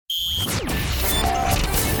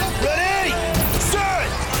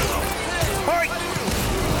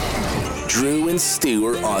Drew and Stu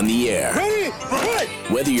are on the air. Ready? Right.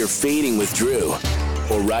 Whether you're fading with Drew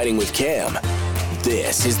or riding with Cam,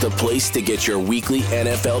 this is the place to get your weekly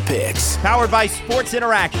NFL picks. Powered by Sports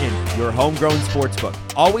Interaction, your homegrown sportsbook.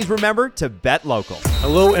 Always remember to bet local.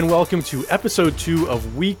 Hello and welcome to episode 2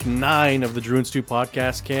 of week 9 of the Drew and Stu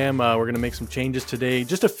podcast. Cam, we're going to make some changes today.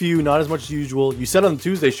 Just a few, not as much as usual. You said on the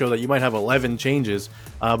Tuesday show that you might have 11 changes,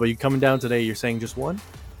 but you coming down today, you're saying just one?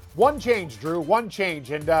 One change, Drew. One change.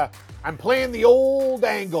 And I'm playing the old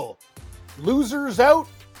angle. Losers out,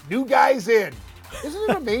 new guys in. Isn't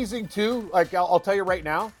it amazing, too? Like, I'll tell you right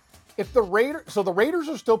now, if the Raiders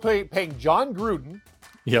are still paying John Gruden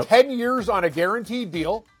 10 years on a guaranteed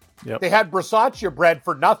deal. They had Brasaccia bred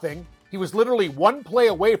for nothing. He was literally one play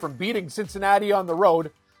away from beating Cincinnati on the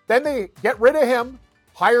road. Then they get rid of him,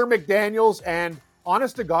 hire McDaniels, and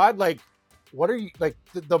honest to God, like, what are you, like,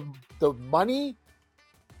 the money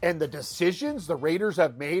and the decisions the Raiders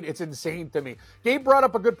have made, it's insane to me. Gabe brought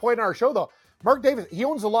up a good point on our show, though. Mark Davis, he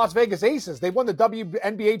owns the Las Vegas Aces. They won the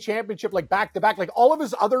WNBA championship like back-to-back. Like, all of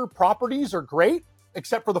his other properties are great,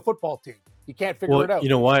 except for the football team. He can't figure it out. You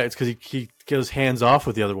know why? It's because he goes hands off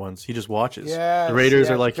with the other ones. He just watches. Yes, the Raiders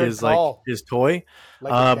are like his toy.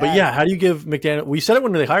 But yeah, how do you give McDaniel? We said it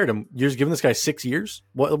when they hired him. You're just giving this guy 6 years.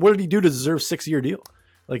 What did he do to deserve a 6-year deal?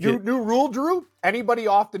 Like new rule, Drew. Anybody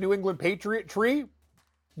off the New England Patriot tree,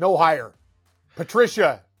 no hire.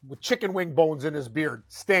 Patricia with chicken wing bones in his beard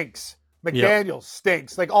stinks. McDaniels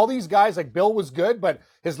stinks. Like, all these guys, like Bill was good, but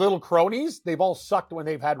his little cronies, they've all sucked when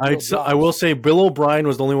they've had real jobs. I will say Bill O'Brien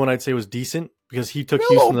was the only one I'd say was decent because he took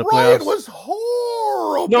Houston to the playoffs. Bill O'Brien was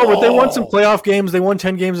horrible. No, but they won some playoff games. They won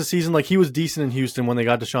 10 games a season. Like, he was decent in Houston when they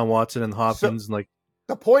got Deshaun Watson and Hopkins.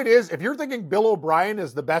 The point is, if you're thinking Bill O'Brien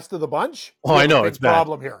is the best of the bunch, I know it's bad.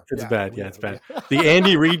 Problem here. It's bad. Yeah, it's bad. The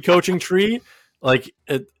Andy Reid coaching tree. Like,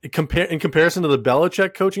 in comparison to the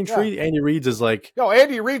Belichick coaching tree, Andy Reid's is like... No,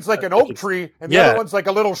 Andy Reid's like an oak tree, and the other one's like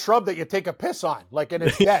a little shrub that you take a piss on, like, and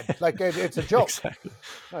it's dead. Like, it's a joke.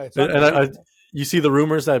 Exactly. You see the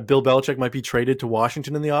rumors that Bill Belichick might be traded to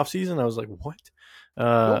Washington in the offseason? I was like, what?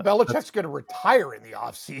 Bill Belichick's going to retire in the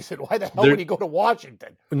offseason. Why the hell would he go to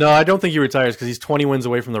Washington? No, I don't think he retires because he's 20 wins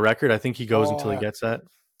away from the record. I think he goes until he gets that.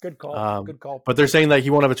 Good call. Good call. But they're saying that he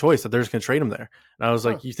won't have a choice, that they're just going to trade him there. And I was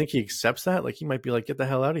like, you think he accepts that? Like, he might be like, get the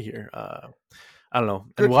hell out of here. I don't know.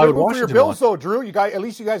 Good move for your Bills, though, Drew. At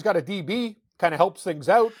least you guys got a DB. Kind of helps things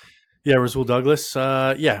out. Yeah, Rasul Douglas.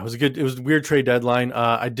 It was a weird trade deadline.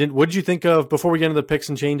 What did you think of, before we get into the picks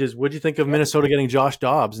and changes, what did you think of Minnesota getting Josh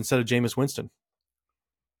Dobbs instead of Jameis Winston?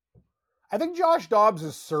 I think Josh Dobbs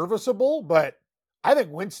is serviceable, but I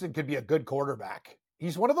think Winston could be a good quarterback.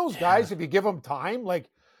 He's one of those guys, if you give him time, like,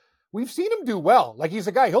 we've seen him do well. Like, he's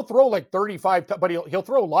a guy, he'll throw like 35, but he'll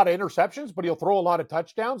throw a lot of interceptions, but he'll throw a lot of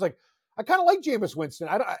touchdowns. Like, I kind of like Jameis Winston.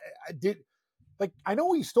 I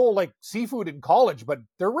know he stole like seafood in college, but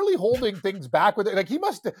they're really holding things back with it. Like, he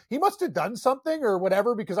must have done something or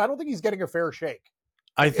whatever, because I don't think he's getting a fair shake.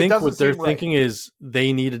 I think what they're thinking is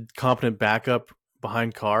they need a competent backup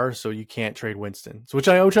behind Carr, so you can't trade Winston. So which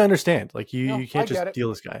I understand. Like, you can't just deal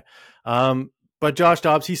this guy. But Josh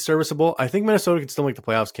Dobbs, he's serviceable. I think Minnesota can still make the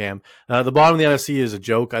playoffs, Cam. The bottom of the NFC is a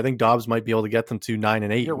joke. I think Dobbs might be able to get them to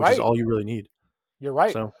 9-8, which is all you really need. You're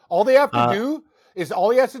right. So, all he has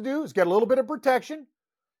to do is get a little bit of protection.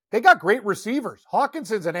 They got great receivers.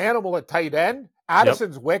 Hawkinson's an animal at tight end.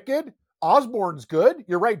 Addison's wicked. Osborne's good.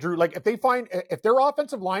 You're right, Drew. Like, if their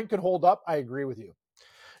offensive line could hold up, I agree with you.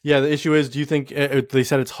 Yeah, the issue is, do you think they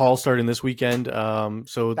said it's Hall starting this weekend?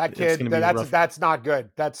 So that kid, that's not good.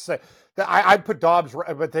 I'd put Dobbs,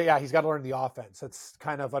 but he's got to learn the offense. That's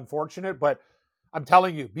kind of unfortunate, but I'm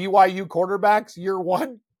telling you, BYU quarterbacks year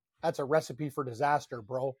one, that's a recipe for disaster,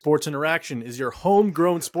 bro. Sports Interaction is your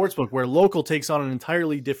homegrown sportsbook where local takes on an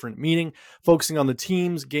entirely different meaning, focusing on the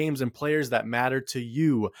teams, games, and players that matter to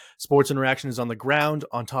you. Sports Interaction is on the ground,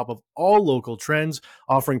 on top of all local trends,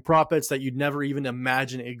 offering prop bets that you'd never even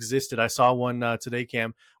imagine existed. I saw one today,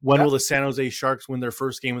 Cam. When will the San Jose Sharks win their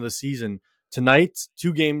first game of the season? Tonight,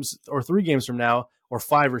 2 games or 3 games from now, or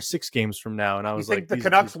 5 or 6 games from now? And I was like, you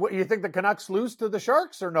think the Canucks lose to the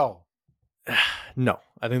Sharks or no? No,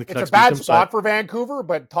 I think the Canucks. It's a bad spot for Vancouver,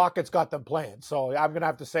 but Tocchet's got them playing. So I'm going to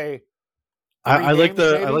have to say, I like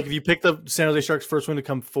if you pick the San Jose Sharks first win to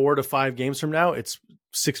come 4 to 5 games from now, it's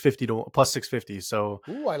 650 to plus 650. So,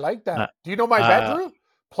 I like that. Do you know my bet, Drew?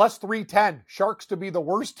 Plus 310. Sharks to be the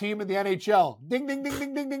worst team in the NHL. Ding, ding, ding,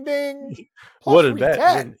 ding, ding, ding, ding. Plus What a bet.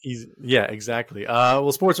 310. Yeah, exactly.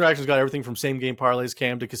 Well, Sports Interaction's got everything from same game parlays,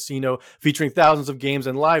 Cam, to casino, featuring thousands of games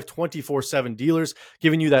and live 24/7 dealers,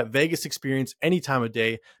 giving you that Vegas experience any time of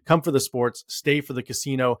day. Come for the sports, stay for the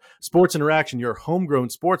casino. Sports Interaction, your homegrown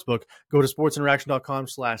sportsbook. Go to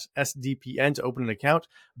sportsinteraction.com/SDPN to open an account.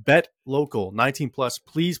 Bet local, 19 plus.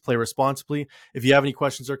 Please play responsibly. If you have any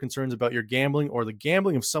questions or concerns about your gambling or the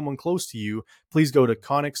gambling of someone close to you, please go to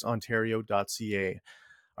connexontario.ca.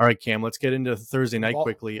 All right, Cam, let's get into Thursday night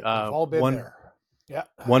quickly. We've all been there. Yeah.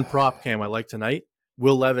 One prop, Cam, I like tonight.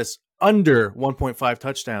 Will Levis under 1.5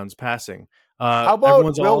 touchdowns passing. How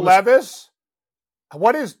about Will Levis?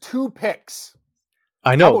 What is 2 picks?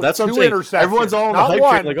 I know. That's what I'm saying. Everyone's all on the hype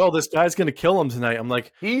train, like, oh, this guy's going to kill him tonight. I'm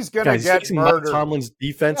like, he's going to get murdered. Mike Tomlin's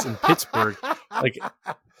defense in Pittsburgh. Like,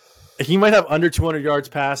 he might have under 200 yards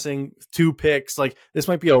passing, 2 picks. Like, this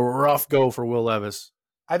might be a rough go for Will Levis.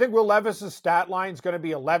 I think Will Levis's stat line is going to be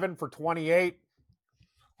 11 for 28,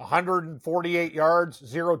 148 yards,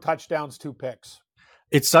 0 touchdowns, 2 picks.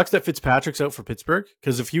 It sucks that Fitzpatrick's out for Pittsburgh,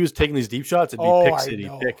 because if he was taking these deep shots, it'd be pick city,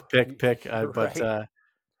 pick. But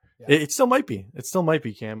Yeah. It still might be. It still might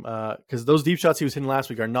be, Cam, because those deep shots he was hitting last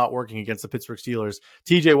week are not working against the Pittsburgh Steelers.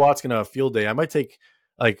 TJ Watt's going to have a field day. I might take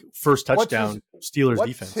first touchdown Steelers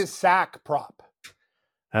defense. What's his sack prop?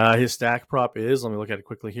 His stack prop is, let me look at it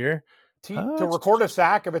quickly here. To record a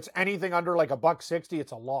sack, if it's anything under like $160,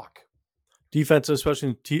 it's a lock. Defensive,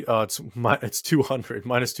 especially it's 200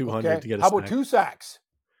 minus 200 to get a How sack. about 2 sacks?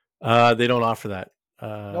 They don't offer that. You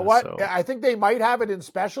know what? So. I think they might have it in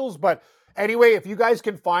specials, but anyway, if you guys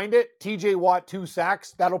can find it, TJ Watt 2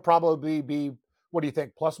 sacks, that'll probably be, what do you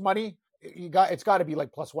think? Plus money? It's got to be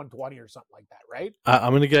like plus 120 or something like that, right?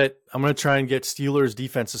 I'm gonna try and get Steelers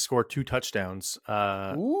defense to score 2 touchdowns.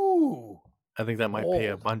 Ooh. I think that might pay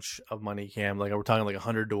a bunch of money, Cam. Like, we're talking like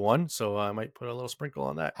 100-1, so I might put a little sprinkle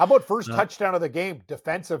on that. How about first touchdown of the game?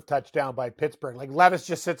 Defensive touchdown by Pittsburgh. Like, Levis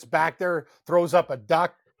just sits back there, throws up a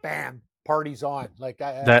duck, bam, party's on. Like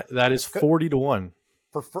that is 40-1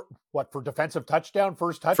 for defensive touchdown,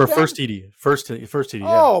 first touchdown for first TD, first TD.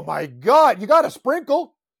 Oh my God, you got a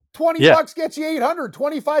sprinkle. $20 gets you 800.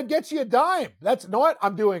 25 gets you a dime. That's what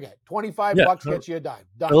I'm doing it. $25 gets you a dime.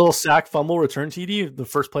 Done. A little sack, fumble, return TD, the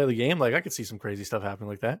first play of the game. Like, I could see some crazy stuff happening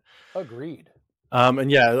like that. Agreed.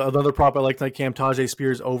 And yeah, another prop I like tonight, Cam, Tajay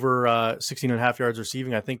Spears over 16.5 yards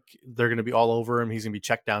receiving. I think they're going to be all over him. He's going to be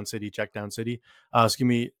check down city. So give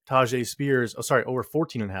me Tajay Spears. Oh, sorry, over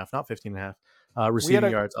 14.5, not 15.5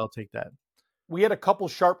 receiving yards. I'll take that. We had a couple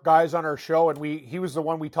sharp guys on our show, and he was the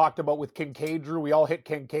one we talked about with Kincaid, Drew. We all hit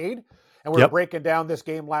Kincaid, and we were breaking down this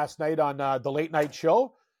game last night on the late night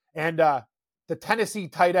show. And the Tennessee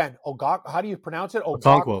tight end, how do you pronounce it?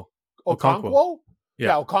 Okonkwo.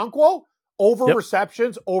 Yeah, Okonkwo. Over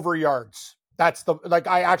receptions, over yards. That's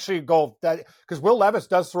I actually go that because Will Levis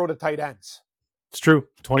does throw to tight ends. It's true.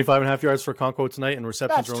 25.5 yards for Okonkwo tonight, and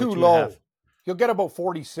receptions That's are only too 2.5. low. He'll get about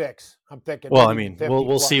 46. I'm thinking. Well, I mean,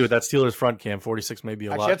 we'll see with that Steelers front, Cam. 46 may be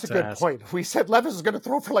a lot. That's a good point. We said Levis is going to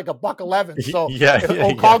throw for like $111. So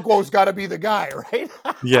Okonkwo's got to be the guy, right?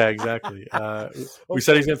 Yeah, exactly. We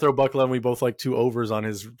said he's going to throw $111. We both like 2 overs on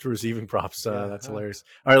his receiving props. That's hilarious.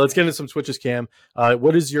 All right, let's get into some switches, Cam.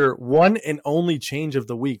 What is your one and only change of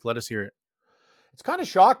the week? Let us hear it. It's kind of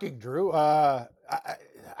shocking, Drew. I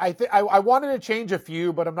wanted to change a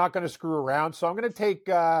few, but I'm not going to screw around. So I'm going to take.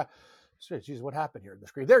 Geez, what happened here in the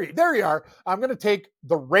screen? There you are. I'm going to take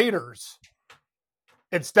the Raiders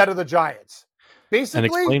instead of the Giants. Basically, and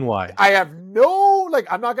explain why. I have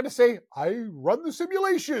I'm not going to say I run the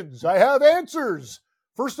simulations. I have answers.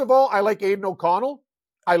 First of all, I like Aiden O'Connell.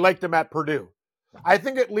 I liked him at Purdue. I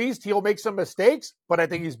think at least he'll make some mistakes, but I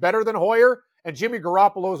think he's better than Hoyer. And Jimmy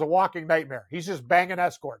Garoppolo is a walking nightmare. He's just banging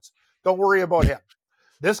escorts. Don't worry about him.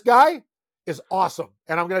 This guy is awesome.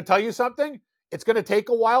 And I'm going to tell you something. It's going to take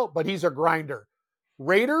a while, but he's a grinder.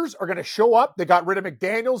 Raiders are going to show up. They got rid of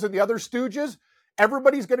McDaniels and the other stooges.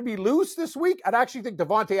 Everybody's going to be loose this week. I'd actually think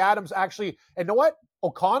Devontae Adams and you know what?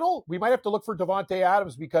 O'Connell, we might have to look for Devontae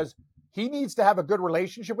Adams because he needs to have a good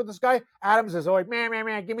relationship with this guy. Adams is always, man,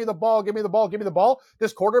 give me the ball.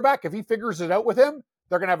 This quarterback, if he figures it out with him,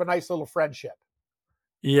 they're going to have a nice little friendship.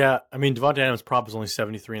 Yeah, I mean, Devontae Adams' prop is only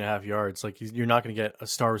 73.5 yards. Like, you're not going to get a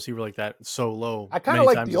star receiver like that so low. I kind of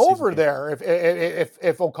like the over there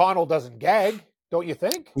if O'Connell doesn't gag, don't you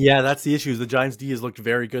think? Yeah, that's the issue. The Giants' D has looked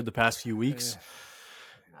very good the past few weeks.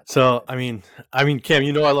 So, I mean, Cam,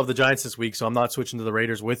 you know I love the Giants this week, so I'm not switching to the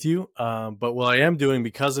Raiders with you. But what I am doing,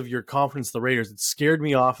 because of your confidence in the Raiders, it scared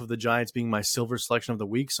me off of the Giants being my silver selection of the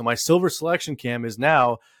week. So my silver selection, Cam, is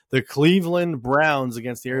now the Cleveland Browns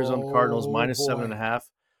against the Arizona Cardinals, minus 7.5.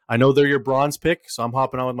 I know they're your bronze pick, so I'm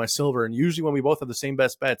hopping on with my silver. And usually when we both have the same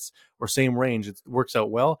best bets or same range, it works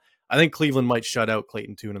out well. I think Cleveland might shut out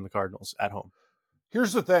Clayton Tune and the Cardinals at home.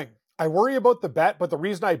 Here's the thing. I worry about the bet, but the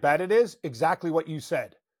reason I bet it is exactly what you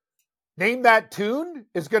said. Name that tune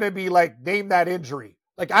is going to be like, name that injury.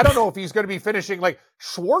 Like, I don't know if he's going to be finishing. Like,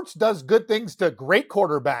 Schwartz does good things to great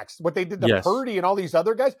quarterbacks. What they did to Purdy and all these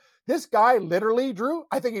other guys. This guy literally, Drew,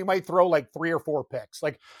 I think he might throw like 3 or 4 picks.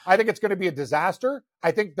 Like, I think it's going to be a disaster.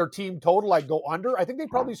 I think their team total, I'd go under. I think they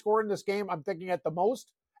probably score in this game. I'm thinking at the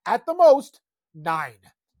most, 9.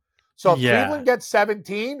 So if Cleveland gets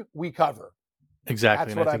 17, we cover.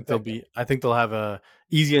 Exactly. And I think they'll have a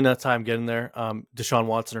easy enough time getting there. Deshaun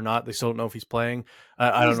Watson or not, they still don't know if he's playing.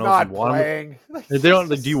 I don't know if you want him to. They don't.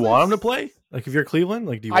 Do you want him to play? Like, if you're Cleveland,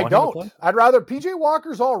 like, do you want him to play? I'd rather PJ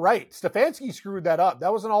Walker's all right. Stefanski screwed that up.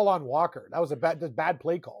 That wasn't all on Walker. That was bad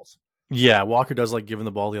play calls. Yeah, Walker does like giving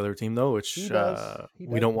the ball to the other team though, which he does.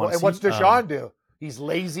 We don't want to see. And what's Deshaun do? He's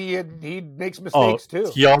lazy and he makes mistakes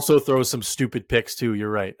too. He also throws some stupid picks too. You're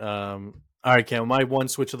right. All right, Cam, my one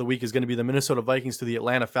switch of the week is going to be the Minnesota Vikings to the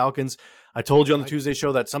Atlanta Falcons. I told you on the Tuesday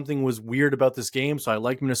show that something was weird about this game, so I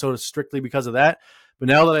like Minnesota strictly because of that. But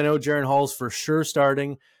now that I know Jaren Hall's for sure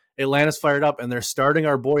starting, Atlanta's fired up, and they're starting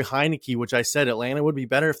our boy Heineke, which I said Atlanta would be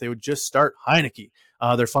better if they would just start Heineke.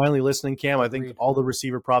 They're finally listening, Cam. I think all the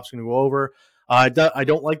receiver props are going to go over. I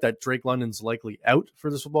don't like that Drake London's likely out for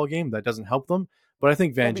this football game. That doesn't help them. But I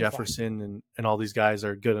think Van Jefferson and all these guys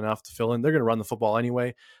are good enough to fill in. They're going to run the football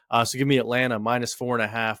anyway. So give me Atlanta minus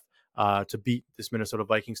 4.5 to beat this Minnesota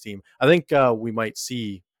Vikings team. I think we might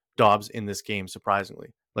see Dobbs in this game,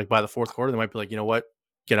 surprisingly. Like by the fourth quarter, they might be like, you know what?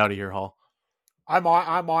 Get out of here, Hall. I'm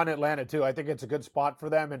on Atlanta too. I think it's a good spot for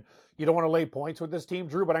them. And you don't want to lay points with this team,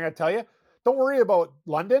 Drew, but I'm going to tell you, don't worry about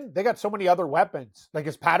London. They got so many other weapons. Like,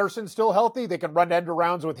 is Patterson still healthy? They can run end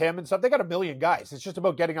arounds with him and stuff. They got a million guys. It's just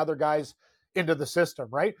about getting other guys into the system,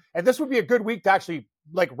 right? And this would be a good week to actually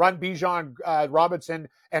like run Bijan Robinson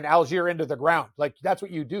and Algier into the ground. Like, that's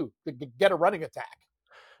what you do to get a running attack,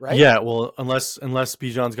 right? Yeah, well, unless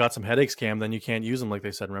Bijan's got some headaches, Cam, then you can't use him like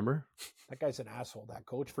they said, remember? That guy's an asshole, that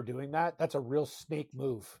coach, for doing that. That's a real snake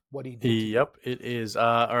move, what he did. Yep, it is.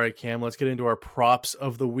 All right, Cam, let's get into our props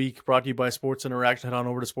of the week, brought to you by Sports Interaction. Head on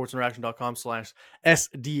over to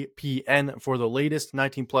sportsinteraction.com/SDPN for the latest.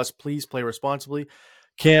 19 plus, please play responsibly.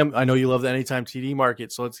 Cam, I know you love the Anytime TD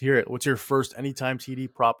market, so let's hear it. What's your first Anytime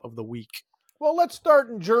TD prop of the week? Well, let's start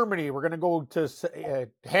in Germany. We're going to go to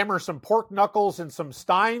hammer some pork knuckles and some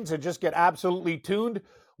steins and just get absolutely tuned.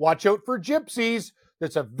 Watch out for gypsies.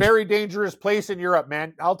 That's a very dangerous place in Europe,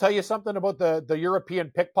 man. I'll tell you something about the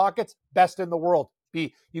European pickpockets. Best in the world.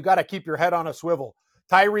 You got to keep your head on a swivel.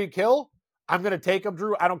 Tyreek Hill, I'm going to take him,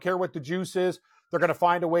 Drew. I don't care what the juice is. They're going to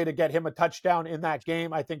find a way to get him a touchdown in that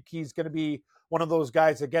game. I think he's going to be one of those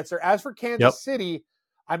guys that gets there. As for Kansas City,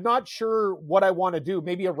 I'm not sure what I want to do.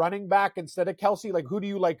 Maybe a running back instead of Kelsey. Like, who do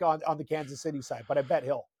you like on the Kansas City side? But I bet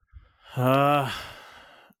Hill.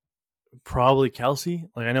 Probably Kelsey.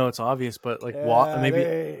 Like, I know it's obvious, but like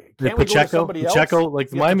maybe Pacheco. Like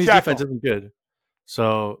the Miami's defense isn't good,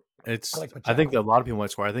 so it's. I think that a lot of people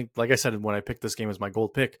might score. I think, like I said, when I picked this game as my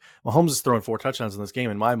gold pick, Mahomes is throwing 4 touchdowns in this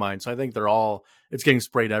game in my mind. So I think it's getting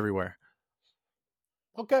sprayed everywhere.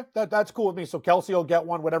 Okay, that's cool with me. So Kelsey will get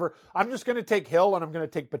one, whatever. I'm just going to take Hill and I'm going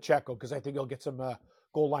to take Pacheco because I think he'll get some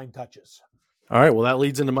goal line touches. All right, well, that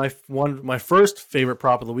leads into my first favorite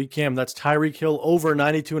prop of the week, Cam. That's Tyreek Hill over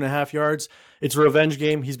 92.5 yards. It's a revenge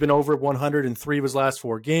game. He's been over 103 of his last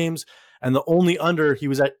 4 games, and the only under, he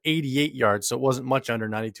was at 88 yards, so it wasn't much under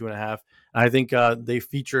 92.5. I think they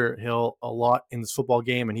feature Hill a lot in this football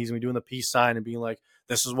game, and he's going to be doing the peace sign and being like,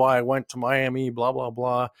 this is why I went to Miami, blah, blah,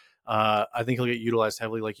 blah. I think he'll get utilized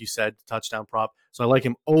heavily, like you said, touchdown prop. So I like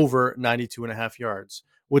him over 92.5 yards.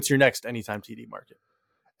 What's your next Anytime TD market?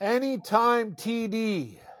 Anytime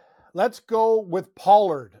TD. Let's go with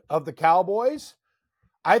Pollard of the Cowboys.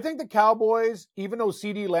 I think the Cowboys, even though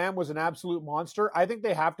CeeDee Lamb was an absolute monster, I think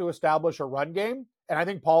they have to establish a run game, and I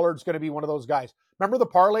think Pollard's going to be one of those guys. Remember the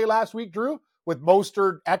parlay last week, Drew, with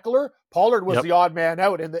Mostert, Eckler? Pollard was the odd man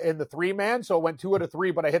out in the 3-man, so it went 2 out of 3,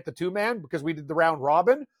 but I hit the 2-man because we did the round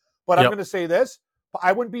robin. But I'm going to say this.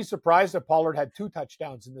 I wouldn't be surprised if Pollard had 2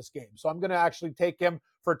 touchdowns in this game. So I'm going to actually take him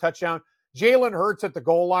for a touchdown. Jalen Hurts at the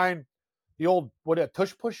goal line. The old, a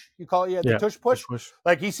tush push? You call it? Yeah, the tush push?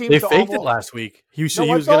 Like, he seems They faked it last week. He was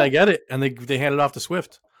going to get it, and they handed off to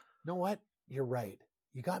Swift. You know what? You're right.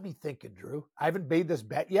 You got me thinking, Drew. I haven't made this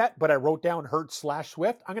bet yet, but I wrote down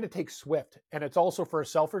Hurts/Swift. I'm going to take Swift, and it's also for a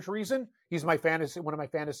selfish reason. He's one of my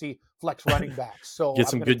fantasy flex running backs. So Get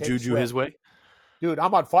some good juju his way. Dude,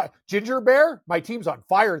 I'm on fire. Ginger Bear, my team's on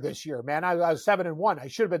fire this year, man. I was 7-1. I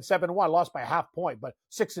should have been 7-1. I lost by a half point, but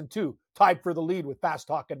 6-2, tied for the lead with Fast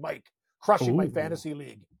Talking Mike, crushing my fantasy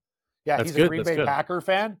league. Yeah, That's he's good. a Green Bay Packer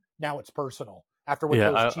fan. Now it's personal. After what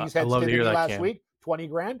those cheeseheads did to me last week, 20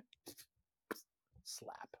 grand.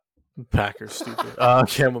 Slap. Packers, stupid.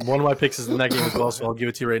 Cam, one of my picks is in that game as well, so I'll give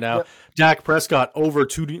it to you right now. Yep. Dak Prescott over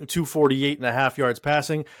 248.5 yards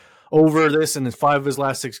passing. Over this in 5 of his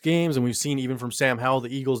last 6 games, and we've seen even from Sam Howell,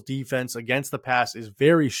 the Eagles' defense against the pass is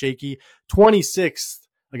very shaky. 26th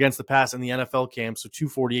against the pass in the NFL, Cam, so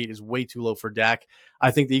 248 is way too low for Dak.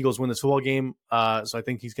 I think the Eagles win this football game, so I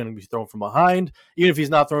think he's going to be thrown from behind. Even if he's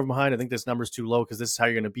not thrown from behind, I think this number is too low because this is how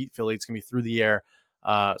you're going to beat Philly. It's going to be through the air.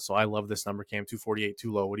 So I love this number, Cam. 248,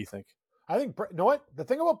 too low. What do you think? I think, you know what? The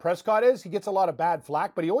thing about Prescott is he gets a lot of bad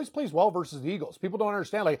flack, but he always plays well versus the Eagles. People don't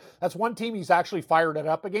understand. Like, that's one team he's actually fired it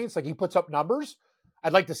up against. Like, he puts up numbers.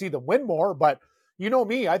 I'd like to see them win more, but you know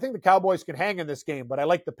me. I think the Cowboys can hang in this game, but I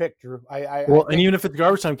like the pick, Drew. And even if it's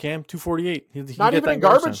garbage time, Cam, 248. Not even in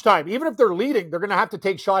garbage time. Even if they're leading, they're going to have to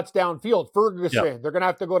take shots downfield. Ferguson, They're going to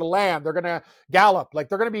have to go to Lamb. They're going to Gallup. Like,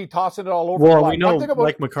 they're going to be tossing it all over. Well, we know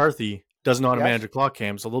Mike McCarthy doesn't know how to manage a clock,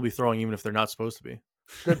 Cam, so they'll be throwing even if they're not supposed to be.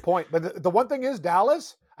 Good point. But the one thing is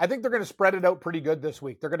Dallas, I think they're going to spread it out pretty good this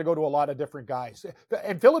week. They're going to go to a lot of different guys.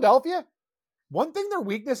 And Philadelphia, one thing their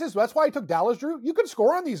weakness is, that's why I took Dallas, Drew. You can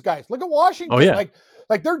score on these guys. Look at Washington. Oh, yeah.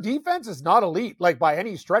 Like their defense is not elite, like by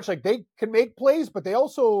any stretch. Like they can make plays, but they're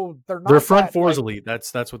not. Their front four is elite.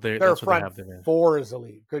 That's what they have there. Four is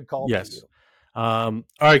elite. Good call. Yes. All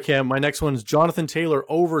right, Cam. My next one is Jonathan Taylor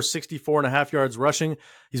over 64.5 yards rushing.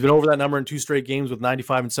 He's been over that number in 2 straight games with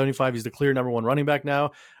 95 and 75. He's the clear number 1 running back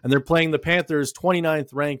now. And they're playing the Panthers'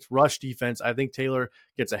 29th ranked rush defense. I think Taylor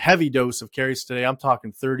gets a heavy dose of carries today. I'm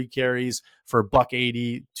talking 30 carries for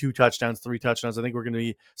 $180, 2 touchdowns, 3 touchdowns. I think we're going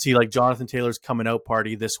to see like Jonathan Taylor's coming out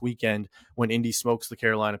party this weekend when Indy smokes the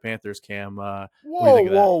Carolina Panthers, Cam.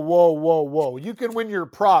 Whoa. You can win your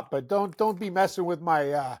prop, but don't be messing with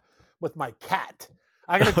my cat.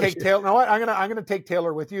 I'm going to take Taylor. You know what? I'm going to take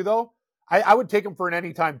Taylor with you though. I would take him for an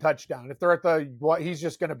anytime touchdown. If they're at he's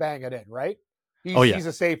just going to bang it in, right? He's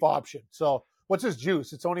a safe option. So what's his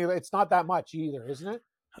juice? It's not that much either, isn't it?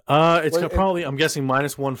 I'm guessing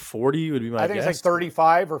minus 140 would be my guess. I think it's like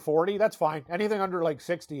 35 or 40. That's fine. Anything under like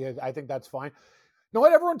 60, I think that's fine. You know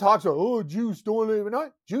what? Everyone talks about, juice, don't even know.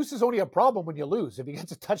 Juice is only a problem when you lose. If he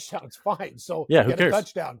gets a touchdown, it's fine. So yeah, who cares? A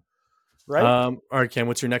touchdown. Right? All right, Cam,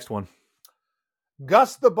 what's your next one?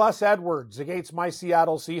 Gus the Bus Edwards against my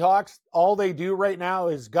Seattle Seahawks. All they do right now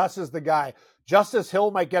is Gus is the guy. Justice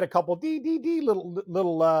Hill might get a couple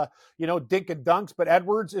little dink and dunks, but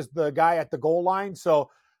Edwards is the guy at the goal line.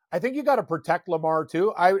 So I think you got to protect Lamar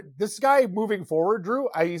too. This guy moving forward, Drew,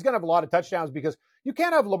 he's going to have a lot of touchdowns because you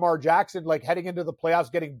can't have Lamar Jackson like heading into the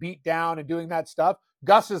playoffs, getting beat down and doing that stuff.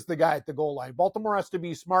 Gus is the guy at the goal line. Baltimore has to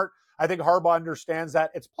be smart. I think Harbaugh understands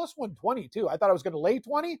that. It's plus 120 too. I thought I was going to lay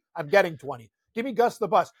 20. I'm getting 20. Give me Gus the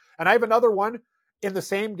Bus. And I have another one in the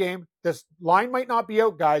same game. This line might not be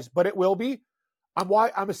out, guys, but it will be. I'm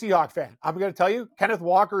a Seahawk fan. I'm going to tell you, Kenneth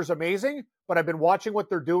Walker is amazing, but I've been watching what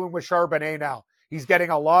they're doing with Charbonnet now. He's getting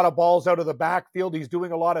a lot of balls out of the backfield. He's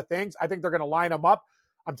doing a lot of things. I think they're going to line him up.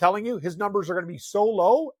 I'm telling you, his numbers are going to be so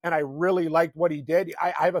low, and I really liked what he did.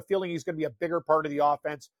 I have a feeling he's going to be a bigger part of the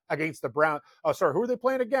offense against the Browns. Oh, sorry, who are they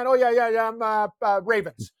playing again? Oh, yeah,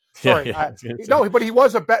 Ravens. Sorry. No, but he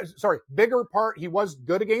was bigger part. He was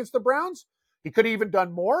good against the Browns. He could have even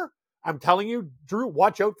done more. I'm telling you, Drew,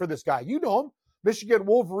 watch out for this guy. You know him. Michigan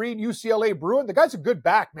Wolverine, UCLA Bruin. The guy's a good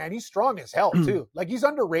back, man. He's strong as hell, too. Like, he's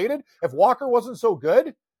underrated. If Walker wasn't so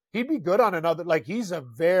good, he'd be good on another. Like, he's a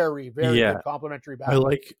very, very good complimentary back.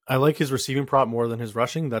 I like his receiving prop more than his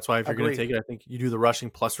rushing. That's why if you're going to take it, I think you do the rushing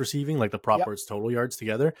plus receiving, like the prop where it's total yards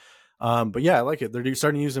together. But yeah, I like it. They're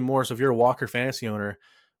starting to use him more. So if you're a Walker fantasy owner,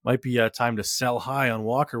 might be time to sell high on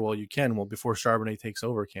Walker while you can, before Charbonnet takes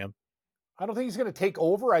over, Cam. I don't think he's going to take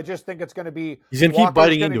over. I just think it's going to be. He's going to keep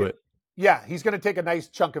biting into it. Yeah, he's going to take a nice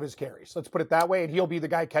chunk of his carries. Let's put it that way, and he'll be the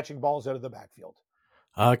guy catching balls out of the backfield.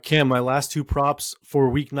 Cam, my last 2 props for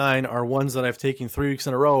week 9 are ones that I've taken 3 weeks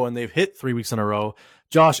in a row, and they've hit 3 weeks in a row.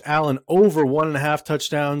 Josh Allen over 1.5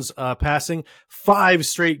 touchdowns passing. 5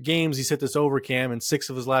 straight games he's hit this over, Cam, and 6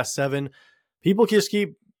 of his last 7. People just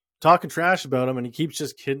keep talking trash about him, and he keeps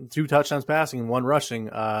just hitting 2 touchdowns passing and 1 rushing.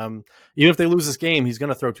 Even if they lose this game, he's going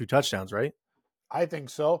to throw 2 touchdowns, right? I think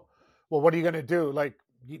so. Well, what are you going to do? Like,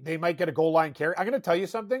 they might get a goal line carry. I'm going to tell you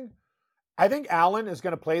something. I think Allen is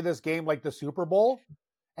going to play this game like the Super Bowl,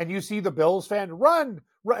 and you see the Bills fan run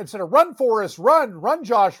instead of run Forrest, run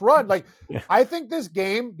Josh, run. Like, I think this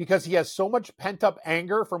game, because he has so much pent up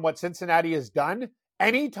anger from what Cincinnati has done,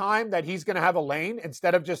 anytime that he's going to have a lane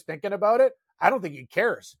instead of just thinking about it, I don't think he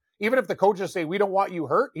cares. Even if the coaches say, we don't want you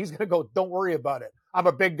hurt, he's going to go, don't worry about it. I'm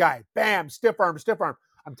a big guy. Bam, stiff arm.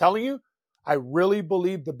 I'm telling you, I really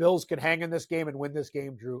believe the Bills can hang in this game and win this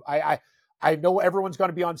game, Drew. I know everyone's going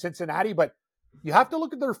to be on Cincinnati, but you have to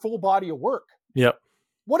look at their full body of work. Yep.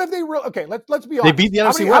 What have they really? Okay, let's be honest. They beat the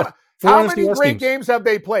NFC West. How many great games have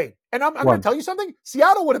they played? And I'm going to tell you something.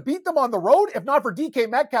 Seattle would have beat them on the road if not for DK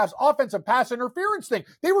Metcalf's offensive pass interference thing.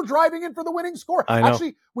 They were driving in for the winning score.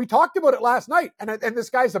 Actually, we talked about it last night, and this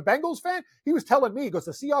guy's a Bengals fan. He was telling me, he goes,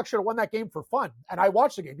 the Seahawks should have won that game for fun. And I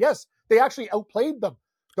watched the game. Yes, they actually outplayed them.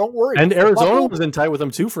 Don't worry. And Arizona was in tight with them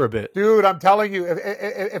too for a bit. Dude, I'm telling you,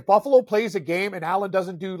 if Buffalo plays a game and Allen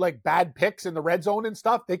doesn't do like bad picks in the red zone and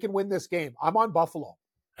stuff, they can win this game. I'm on Buffalo.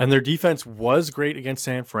 And their defense was great against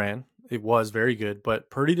San Fran. It was very good, but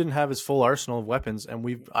Purdy didn't have his full arsenal of weapons. And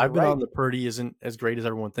I've been on the Purdy isn't as great as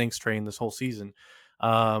everyone thinks train this whole season.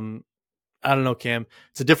 I don't know, Cam.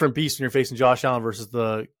 It's a different beast when you're facing Josh Allen versus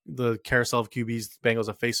the carousel of QBs the Bengals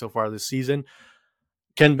have faced so far this season.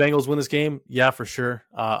 Can Bengals win this game? Yeah, for sure.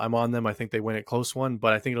 I'm on them. I think they win a close one,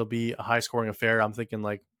 but I think it'll be a high-scoring affair. I'm thinking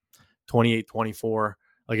like 28-24.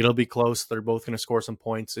 Like, it'll be close. They're both going to score some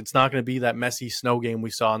points. It's not going to be that messy snow game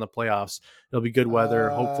we saw in the playoffs. It'll be good weather.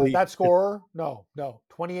 Hopefully. That score? No.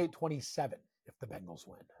 28-27 if the Bengals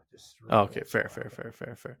win. Okay, fair.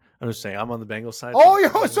 I'm just saying, I'm on the Bengals side. Oh,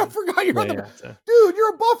 I forgot you're on the dude.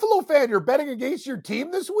 You're a Buffalo fan. You're betting against your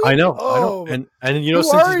team this week. I know. And you know,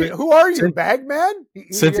 who are you, bag man?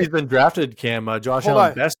 Since he's been drafted, Cam, Josh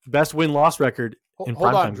Allen best win-loss record in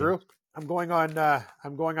prime time. Hold on, Drew.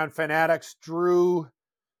 I'm going on Fanatics. Drew,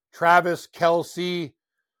 Travis Kelce,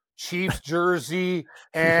 Chiefs jersey,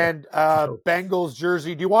 and Bengals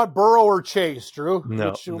jersey. Do you want Burrow or Chase, Drew?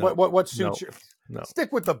 No. What suits you? No.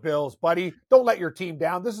 Stick with the Bills, buddy. Don't let your team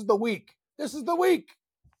down. This is the week.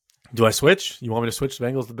 Do I switch? You want me to switch the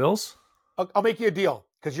Bengals to Bills? I'll make you a deal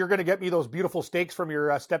because you're going to get me those beautiful steaks from your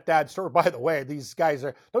stepdad's store. By the way, these guys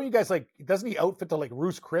are. Don't you guys like? Doesn't he outfit to like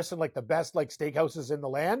Ruth's Chris and like the best like steakhouses in the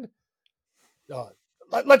land?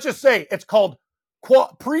 Let's just say it's called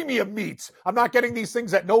premium meats. I'm not getting these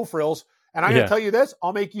things at No Frills, and I'm going to tell you this.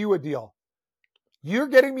 I'll make you a deal. You're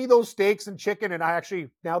getting me those steaks and chicken, and I actually,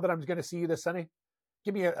 now that I'm going to see you this Sunday,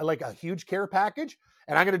 give me a huge care package,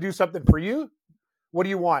 and I'm going to do something for you. What do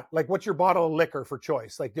you want? Like, what's your bottle of liquor for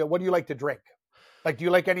choice? Like, what do you like to drink? Like, do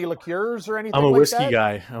you like any liqueurs or anything? I'm a like whiskey that?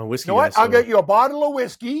 guy. I'm a whiskey guy. You know what? I'll get you a bottle of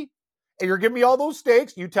whiskey, and you're giving me all those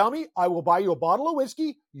steaks. You tell me, I will buy you a bottle of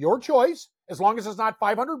whiskey, your choice, as long as it's not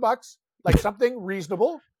 $500, like something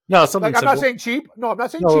reasonable. No, something like, I'm not saying cheap. No, I'm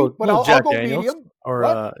not saying cheap, but I'll go medium.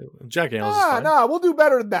 Or Jack Daniels. No, we'll do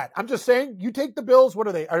better than that. I'm just saying, you take the Bills. What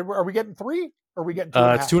are they? Are we getting 3? Or are we getting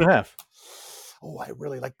 2.5? It's 2.5. Oh, I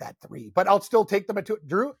really like that 3. But I'll still take them at 2.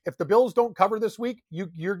 Drew, if the Bills don't cover this week,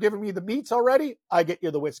 you're giving me the meats already. I get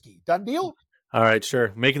you the whiskey. Done deal? All right,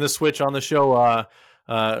 sure. Making the switch on the show.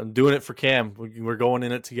 Doing it for Cam. We're going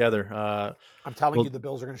in it together. I'm telling you, the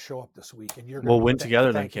Bills are going to show up this week, and you're. We'll win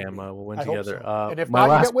together then, Cam. We'll win together. So. And if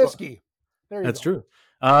not, you get whiskey. That's true.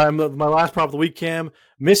 My last prop of the week, Cam,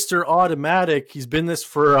 Mr. Automatic. He's been this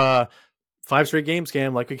for 5 straight games,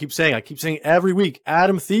 Cam. Like I keep saying every week.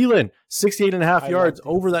 Adam Thielen, 68.5 yards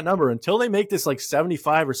over that number. Until they make this like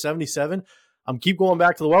 75 or 77, I'm keep going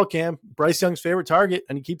back to the well, Cam. Bryce Young's favorite target,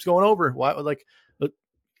 and he keeps going over. Why? Like,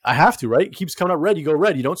 I have to, right? It keeps coming up red. You go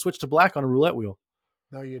red. You don't switch to black on a roulette wheel.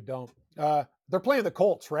 No, you don't. They're playing the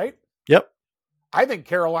Colts, right? Yep. I think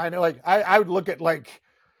Carolina, like I would look at like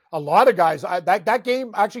a lot of guys. That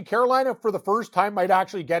game, actually, Carolina for the first time might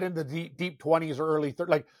actually get into the deep 20s or early 30s.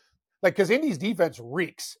 Like because Indy's defense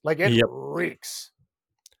reeks. Like it reeks.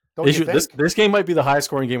 Don't you think? This game might be the highest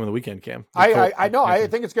scoring game of the weekend, Cam. I know. I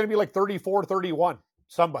think it's going to be like 34-31.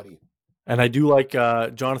 Somebody. And I do like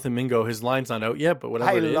Jonathan Mingo. His line's not out yet, but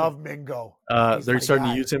whatever. I love Mingo. They're starting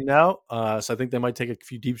to use him now. So I think they might take a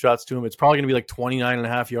few deep shots to him. It's probably going to be like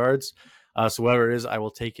 29.5 yards. So whatever it is, I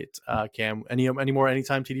will take it. Cam, any more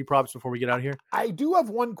anytime TD props before we get out of here? I do have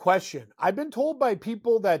one question. I've been told by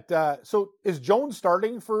people that so is Jones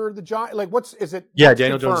starting for the Giants? Like is it? Yeah,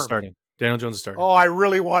 Daniel Jones is starting. Daniel Jones is starting. Oh, I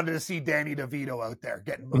really wanted to see Danny DeVito out there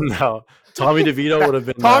getting moved. No, Tommy DeVito would have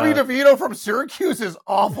been. Tommy DeVito from Syracuse is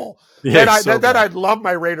awful. Yeah, I'd love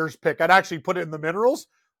my Raiders pick. I'd actually put it in the minerals.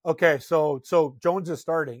 Okay, so Jones is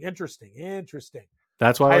starting. Interesting.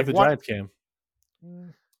 That's why I like the Giants, Cam.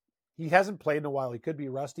 He hasn't played in a while. He could be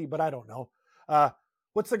rusty, but I don't know.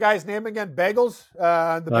 what's the guy's name again? Bagels,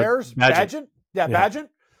 the Bears? Bagent. Yeah, Bagent.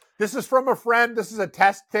 This is from a friend. This is a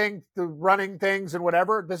test thing, the running things and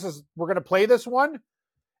whatever. We're going to play this one,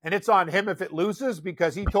 and it's on him if it loses,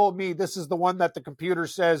 because he told me this is the one that the computer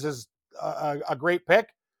says is a great pick.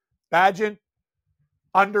 Bagent,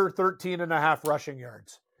 under 13.5 rushing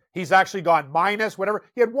yards. He's actually gone minus whatever.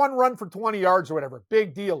 He had one run for 20 yards or whatever.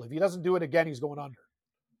 Big deal. If he doesn't do it again, he's going under.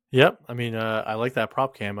 Yep. I mean, I like that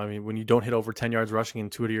prop, Cam. I mean, when you don't hit over 10 yards rushing in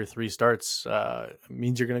 2 of your 3 starts, it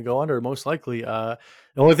means you're going to go under, most likely. The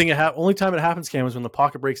only time it happens, Cam, is when the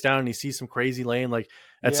pocket breaks down and he sees some crazy lane. Like,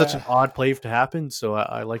 that's such an odd play to happen. So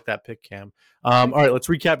I like that pick, Cam. All right, let's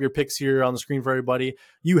recap your picks here on the screen for everybody.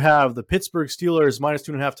 You have the Pittsburgh Steelers minus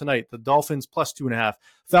 2.5 tonight, the Dolphins plus 2.5,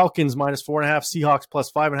 Falcons minus 4.5, Seahawks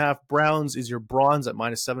plus 5.5, Browns is your bronze at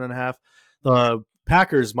minus 7.5, the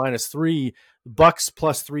Packers minus 3, Bucks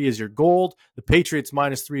plus 3 is your gold, the Patriots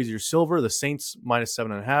minus 3 is your silver, the Saints minus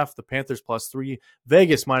 7.5, the Panthers plus 3,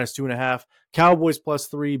 Vegas minus 2.5, Cowboys plus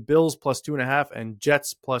 3, Bills plus 2.5, and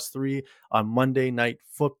Jets plus 3 on Monday Night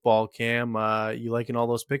Football. Cam, you liking all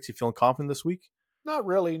those picks? You feeling confident this week? Not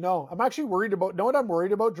really, no. I'm actually worried about, know what I'm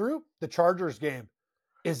worried about, Drew? The Chargers game.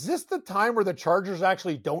 Is this the time where the Chargers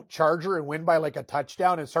actually don't charger and win by like a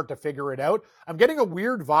touchdown and start to figure it out? I'm getting a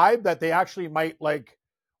weird vibe that they actually might like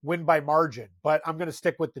win by margin, but I'm going to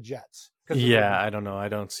stick with the Jets. Yeah, I don't know. I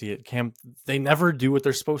don't see it. Cam, they never do what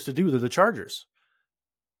they're supposed to do. They're the Chargers.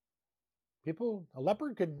 A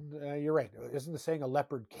leopard can, you're right. Isn't the saying a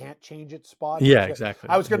leopard can't change its spot? Yeah, exactly.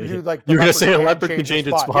 I was going to do like, you're going to say a leopard can change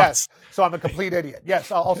its spots. Yes. So I'm a complete idiot.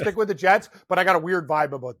 Yes, I'll stick with the Jets, but I got a weird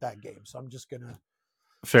vibe about that game. So I'm just going to.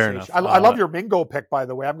 Fair enough. I love your Mingo pick, by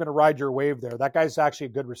the way. I'm going to ride your wave there. That guy's actually a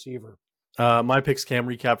good receiver. My picks, Cam,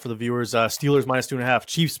 recap for the viewers. Steelers minus 2.5,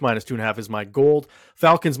 Chiefs minus 2.5 is my gold.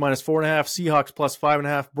 Falcons minus 4.5, Seahawks plus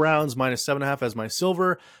 5.5, Browns minus 7.5 as my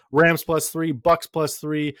silver. Rams plus 3, Bucks plus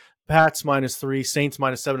 3, Pats minus 3, Saints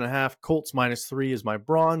minus 7.5, Colts minus 3 is my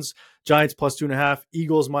bronze. Giants plus 2.5,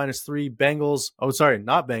 Eagles minus 3, Bengals. Oh, sorry,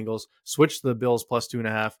 not Bengals. Switch to the Bills plus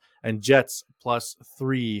 2.5, and Jets plus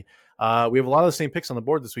 3. We have a lot of the same picks on the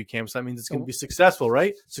board this week, Cam, so that means it's going to be successful,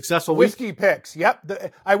 right? Successful whiskey week. Picks.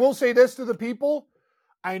 Yep. I will say this to the people.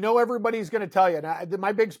 I know everybody's going to tell you. Now,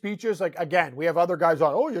 my big speech is like, again, we have other guys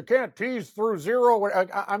on, oh, you can't tease through zero.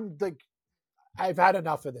 I'm like, I've had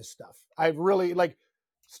enough of this stuff. I've really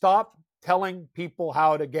stop telling people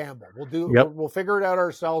how to gamble. We'll figure it out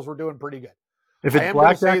ourselves. We're doing pretty good. If it's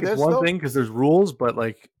blackjack, it's one thing because there's rules, but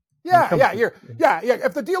like, Yeah.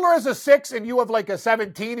 If the dealer has a 6 and you have like a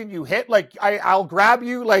 17 and you hit, like I'll grab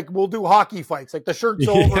you, like we'll do hockey fights, like the shirt's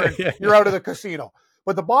over and you're out of the casino.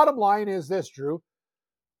 But the bottom line is this, Drew.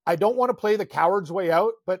 I don't want to play the coward's way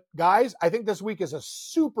out, but guys, I think this week is a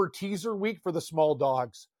super teaser week for the small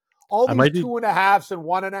dogs. All these 2.5s and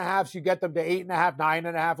 1.5s, you get them to 8.5,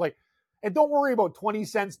 9.5. Like, and don't worry about 20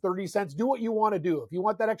 cents, 30 cents. Do what you want to do. If you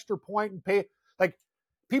want that extra point and pay, like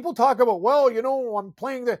people talk about, well, I'm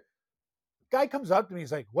playing the. Guy comes up to me,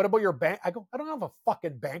 he's like, what about your bank? I go, I don't have a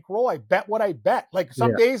fucking bankroll. I bet what I bet. Like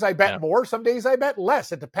some days I bet more, some days I bet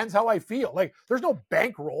less. It depends how I feel. Like there's no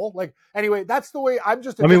bankroll. Like anyway, that's the way I'm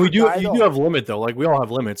just. You do have limit though. Like we all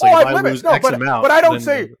have limits. Like if I lose X amount, but I don't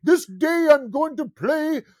say this day I'm going to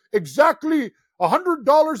play exactly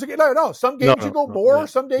 $100 again. No. Some games you go more.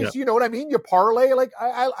 Some days you know what I mean. You parlay. Like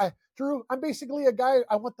I Drew, I'm basically a guy.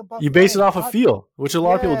 I want the buff. You base it off of feel, which a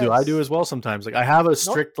lot of people do. I do as well sometimes. Like I have a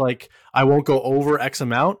strict like I won't go over X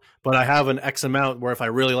amount, but I have an X amount where if I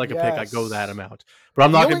really like a pick, I go that amount. But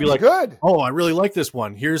I'm not going to be like, oh, I really like this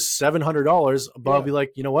one. Here's $700. But I'll be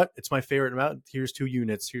like, you know what? It's my favorite amount. Here's 2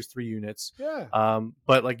 units. Here's 3 units. Yeah.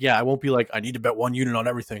 But like, I won't be like, I need to bet 1 unit on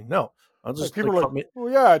everything. No. I'll just people are like,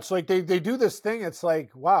 well, yeah, it's like they do this thing. It's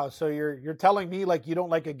like, wow, so you're telling me like you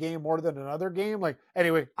don't like a game more than another game. Like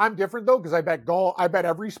anyway, I'm different though because I bet golf, I bet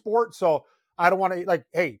every sport. So I don't want to like,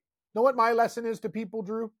 hey, know what my lesson is to people,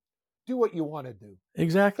 Drew? Do what you want to do.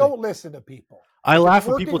 Exactly. Don't listen to people. I laugh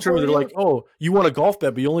when people tell me they're like, oh, you want a golf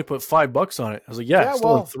bet, but you only put $5 on it. I was like, yeah,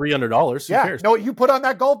 still like $300. Who cares? No, you put on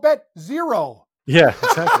that golf bet? 0. Yeah,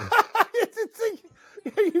 exactly.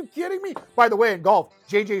 Are you kidding me? By the way, in golf,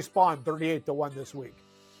 JJ Spawn 38-1 this week.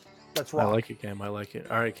 That's right. I like it, Cam. I like it.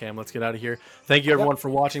 All right, Cam, let's get out of here. Thank you, everyone, for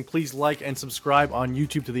watching. Please like and subscribe on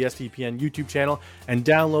YouTube to the SDPN YouTube channel and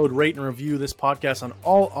download, rate, and review this podcast on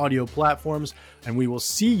all audio platforms. And we will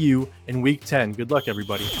see you in Week 10. Good luck,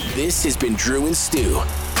 everybody. This has been Drew and Stu.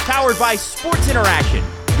 Powered by Sports Interaction,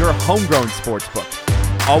 your homegrown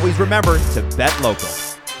sportsbook. Always remember to bet local.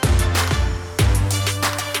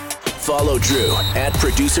 Follow Drew at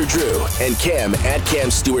Producer Drew and Cam at Cam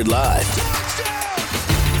Stewart Live.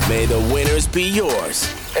 May the winners be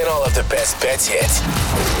yours and all of the best bets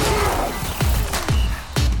hit.